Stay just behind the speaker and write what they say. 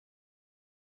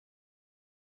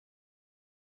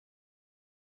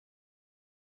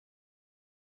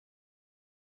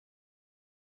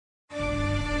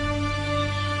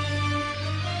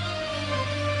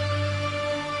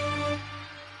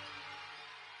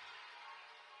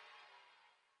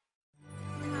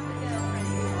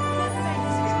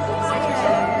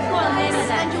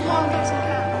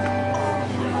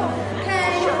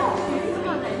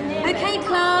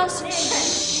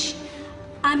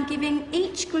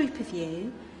group of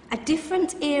you a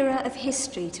different era of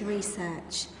history to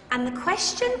research. And the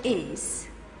question is,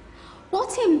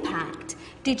 what impact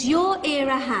did your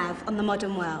era have on the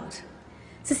modern world?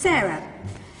 So Sarah,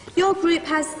 your group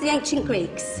has the ancient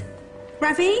Greeks.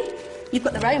 Ravi, you've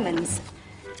got the Romans.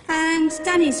 And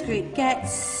Danny's group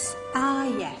gets,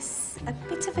 yes, a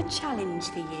bit of a challenge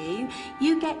for you.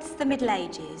 You get the Middle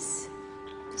Ages.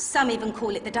 Some even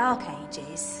call it the Dark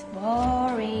Ages.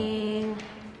 Boring.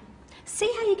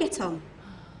 See how you get on.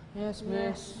 Yes,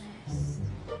 miss.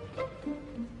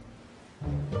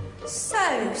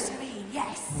 So, Serene,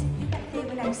 yes, you get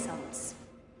the Renaissance.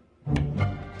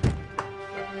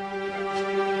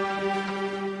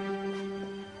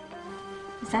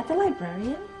 Is that the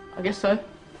librarian? I guess so.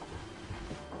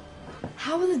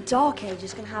 How are the Dark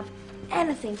Ages going to have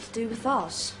anything to do with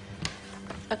us?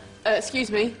 Excuse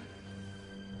me.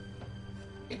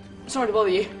 Sorry to bother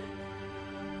you.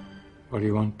 What do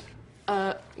you want?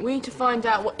 We need to find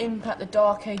out what impact the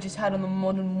Dark Ages had on the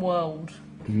modern world.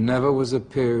 Never was a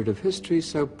period of history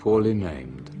so poorly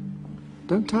named.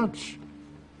 Don't touch.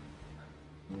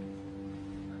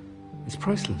 It's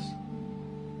priceless.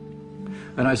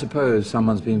 And I suppose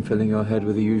someone's been filling your head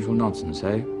with the usual nonsense,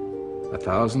 eh?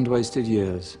 1,000 wasted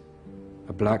years.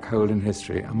 A black hole in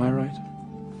history, am I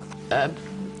right?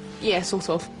 Yeah, sort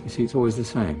of. You see, it's always the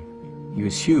same. You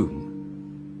assume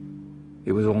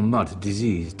it was all mud,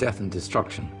 disease, death and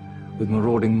destruction, with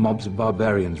marauding mobs of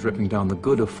barbarians ripping down the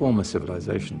good of former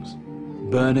civilizations,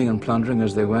 burning and plundering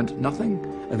as they went. Nothing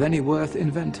of any worth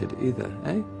invented either,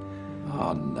 eh?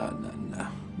 Oh, no.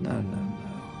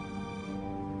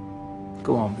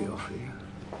 Go on, be off with you.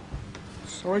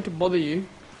 Sorry to bother you.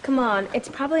 Come on, it's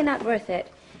probably not worth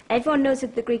it. Everyone knows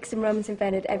that the Greeks and Romans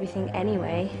invented everything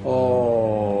anyway.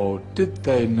 Oh, did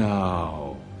they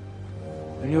now?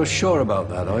 And you're sure about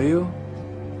that, are you?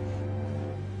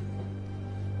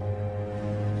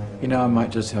 You know, I might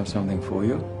just have something for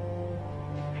you.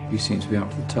 You seem to be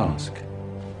up to the task.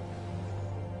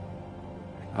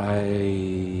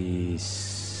 I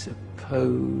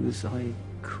suppose I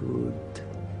could...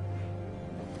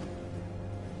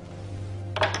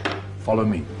 Follow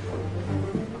me.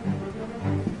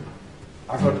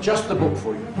 I've got just the book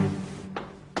for you.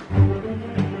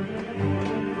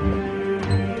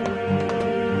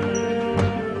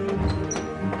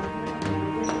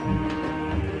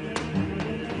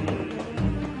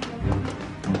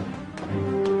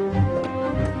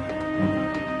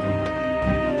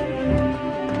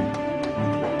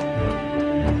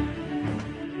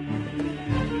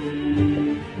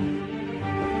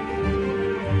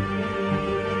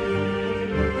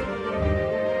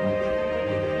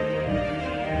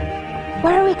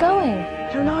 Where are we going?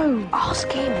 I don't know.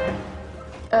 Ask him.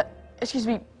 Excuse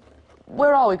me.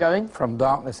 Where are we going? From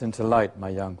darkness into light, my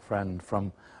young friend.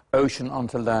 From ocean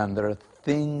onto land, there are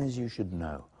things you should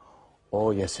know. Oh,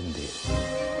 yes, indeed.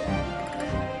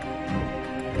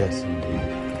 Yes, indeed.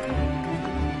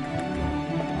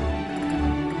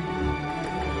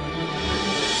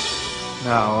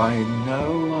 Now, I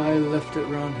know I left it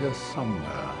round here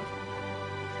somewhere.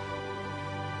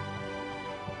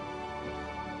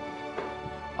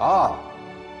 Ah,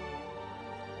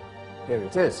 here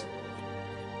it is.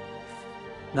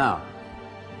 Now,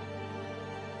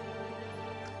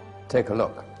 take a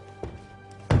look.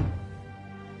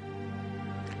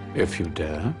 If you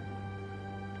dare.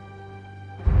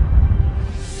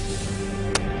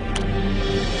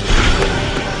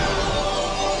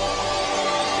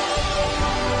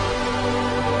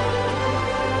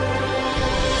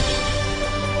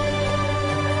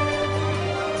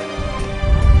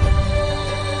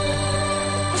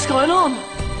 What's going on?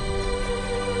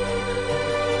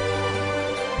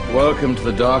 Welcome to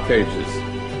the Dark Ages,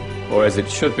 or as it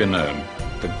should be known,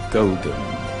 the Golden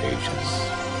Ages.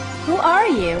 Who are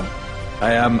you?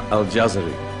 I am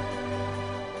Al-Jazari,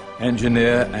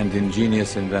 engineer and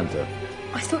ingenious inventor.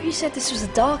 I thought you said this was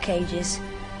the Dark Ages.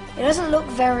 It doesn't look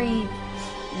very...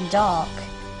 dark.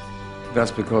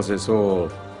 That's because it's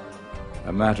all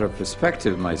a matter of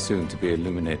perspective, my soon-to-be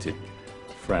illuminated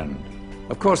friend.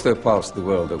 Of course, there are parts of the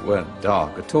world that weren't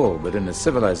dark at all, but in a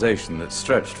civilization that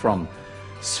stretched from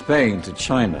Spain to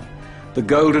China, the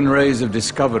golden rays of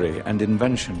discovery and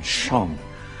invention shone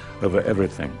over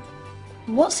everything.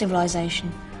 What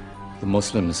civilization? The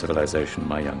Muslim civilization,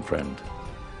 my young friend.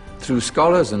 Through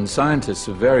scholars and scientists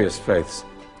of various faiths,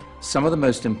 some of the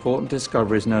most important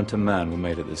discoveries known to man were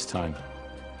made at this time.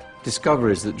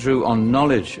 Discoveries that drew on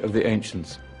knowledge of the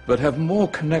ancients, but have more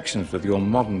connections with your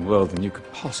modern world than you could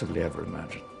possibly ever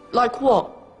imagine. Like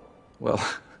what? Well,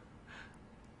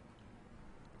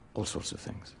 all sorts of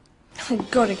things.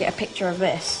 I've got to get a picture of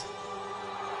this.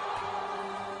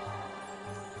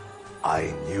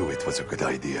 I knew it was a good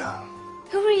idea.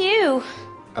 Who are you?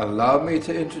 Allow me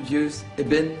to introduce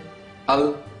Ibn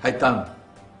al-Haytham,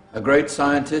 a great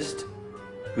scientist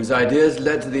whose ideas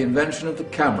led to the invention of the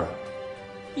camera.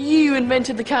 You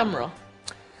invented the camera?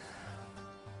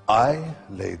 I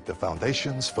laid the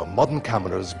foundations for modern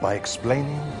cameras by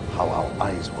explaining how our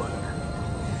eyes work.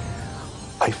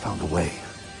 I found a way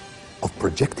of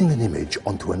projecting an image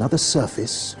onto another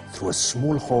surface through a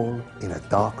small hole in a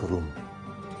dark room,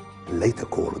 later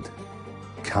called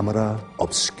camera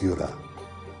obscura.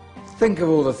 Think of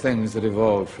all the things that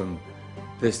evolved from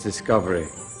this discovery.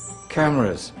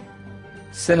 Cameras,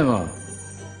 cinema,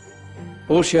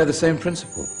 all share the same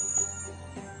principle.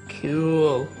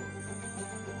 Cool.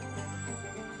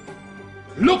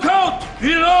 Look out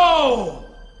below!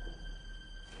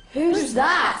 Who's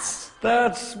that?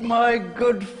 That's my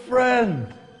good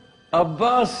friend,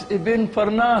 Abbas ibn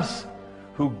Farnas,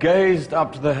 who gazed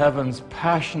up to the heavens,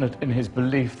 passionate in his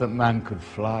belief that man could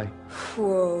fly.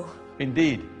 Whoa.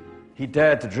 Indeed, he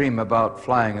dared to dream about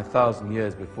flying 1,000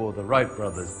 years before the Wright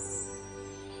brothers.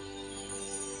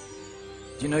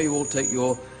 Do you know you all take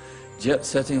your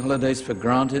jet-setting holidays for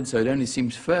granted, so it only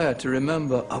seems fair to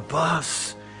remember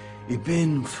Abbas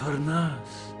ibn Farnas.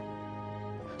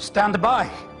 Stand by.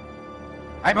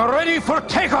 I'm ready for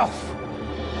takeoff.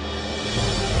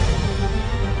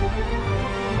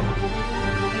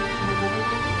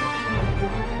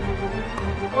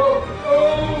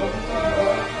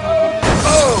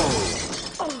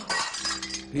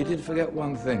 You did forget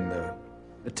one thing, though.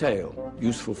 A tail,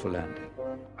 useful for landing.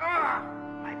 Ah,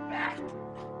 my back.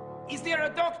 Is there a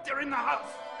doctor in the house?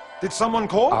 Did someone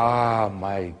call? Ah,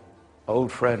 my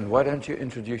old friend, why don't you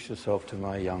introduce yourself to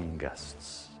my young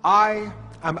guests? I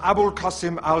am Abul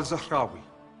Qasim al-Zahrawi.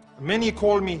 Many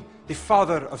call me the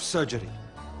father of surgery.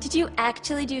 Did you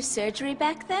actually do surgery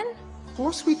back then? Of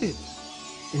course we did.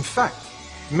 In fact,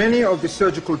 many of the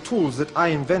surgical tools that I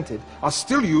invented are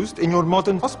still used in your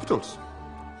modern hospitals.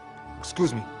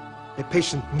 Excuse me, a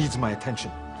patient needs my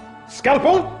attention.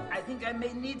 Scalpel? I think I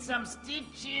may need some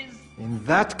stitches. In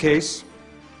that case,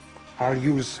 I'll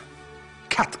use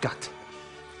catgut.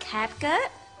 Catgut?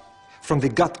 From the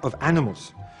gut of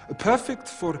animals. Perfect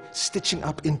for stitching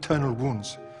up internal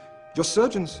wounds. Your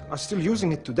surgeons are still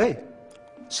using it today.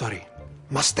 Sorry,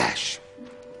 mustache.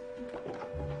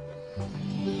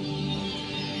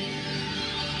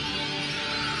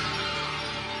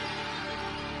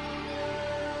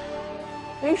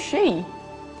 Who's she?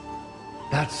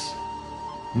 That's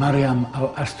Maryam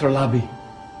al-Astrolabi,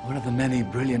 one of the many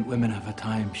brilliant women of her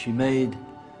time. She made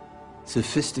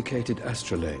sophisticated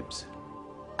astrolabes.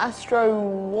 Astro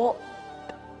what?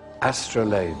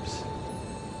 Astrolabes.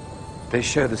 They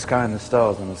show the sky and the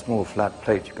stars on a small flat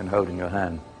plate you can hold in your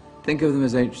hand. Think of them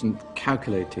as ancient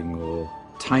calculating or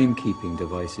timekeeping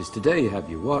devices. Today you have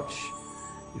your watch,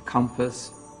 your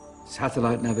compass,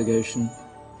 satellite navigation,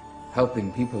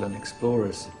 helping people and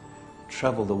explorers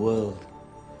travel the world.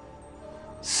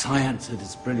 Science at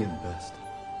its brilliant best.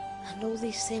 And all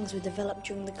these things were developed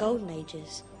during the Golden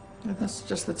Ages. And that's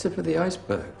just the tip of the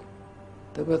iceberg.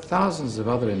 There were thousands of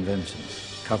other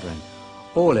inventions covering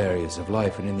all areas of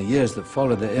life, and in the years that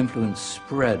followed, their influence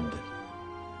spread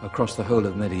across the whole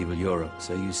of medieval Europe.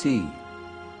 So you see,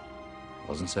 it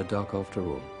wasn't so dark after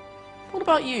all. What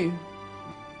about you?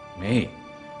 Me?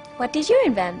 What did you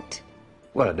invent?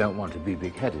 Well, I don't want to be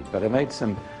big-headed, but I made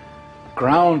some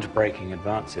groundbreaking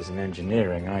advances in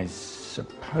engineering. I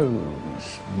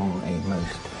suppose my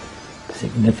most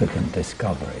significant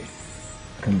discovery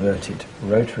converted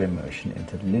rotary motion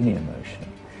into linear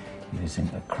motion using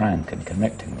a crank and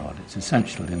connecting rod. It's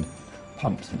essential in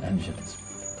pumps and engines.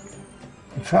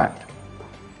 In fact,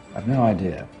 I've no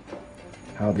idea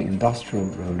how the Industrial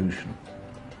Revolution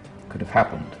could have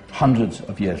happened hundreds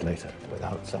of years later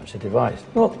without such a device.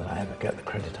 Not that I ever get the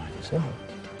credit I deserve.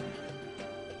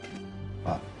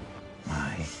 But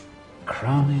my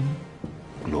crowning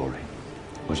glory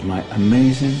was my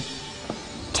amazing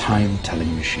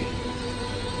time-telling machine,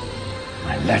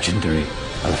 my legendary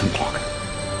elephant clock.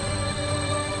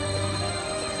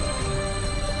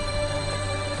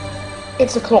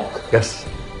 It's a clock. Yes.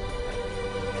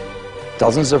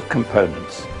 Dozens of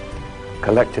components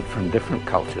collected from different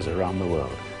cultures around the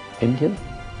world. Indian,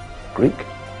 Greek,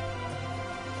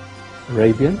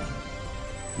 Arabian,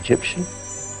 Egyptian,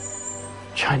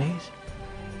 Chinese.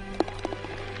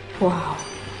 Wow.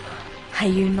 A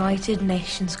United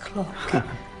Nations clock.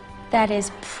 That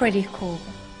is pretty cool.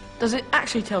 Does it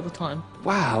actually tell the time?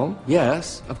 Wow,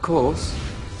 yes, of course.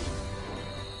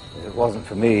 If it wasn't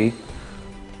for me,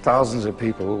 thousands of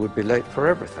people would be late for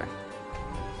everything.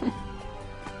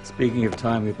 Speaking of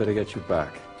time, we better get you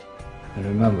back. And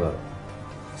remember,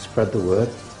 spread the word.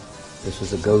 This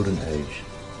was a golden age,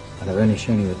 and I've only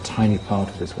shown you a tiny part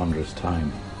of this wondrous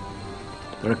time.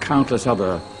 There are countless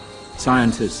other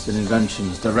scientists and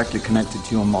inventions directly connected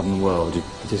to your modern world. You're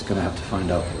just going to have to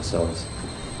find out for yourselves.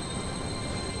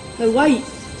 No, wait!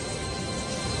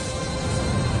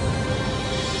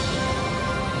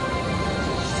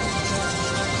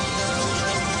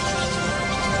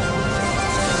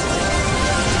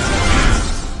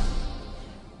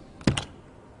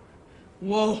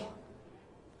 Whoa.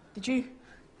 Did you?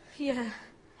 Yeah.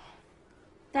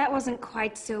 That wasn't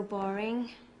quite so boring.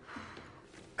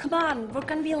 Come on, we're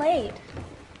gonna be late.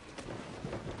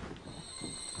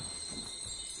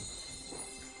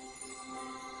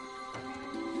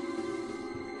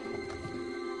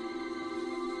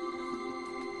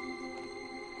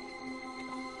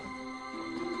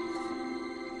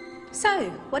 So,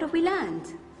 what have we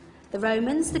learned? The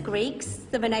Romans, the Greeks,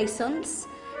 the Renaissance,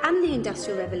 and the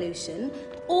Industrial Revolution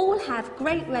all have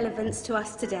great relevance to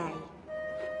us today.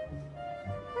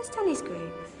 Where's Danny's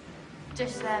group?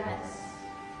 Just there, miss.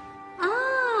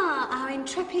 Ah, our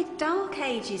intrepid Dark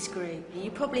Ages group.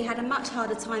 You probably had a much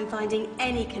harder time finding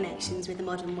any connections with the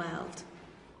modern world.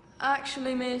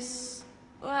 Actually, miss,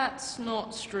 that's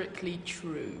not strictly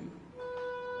true.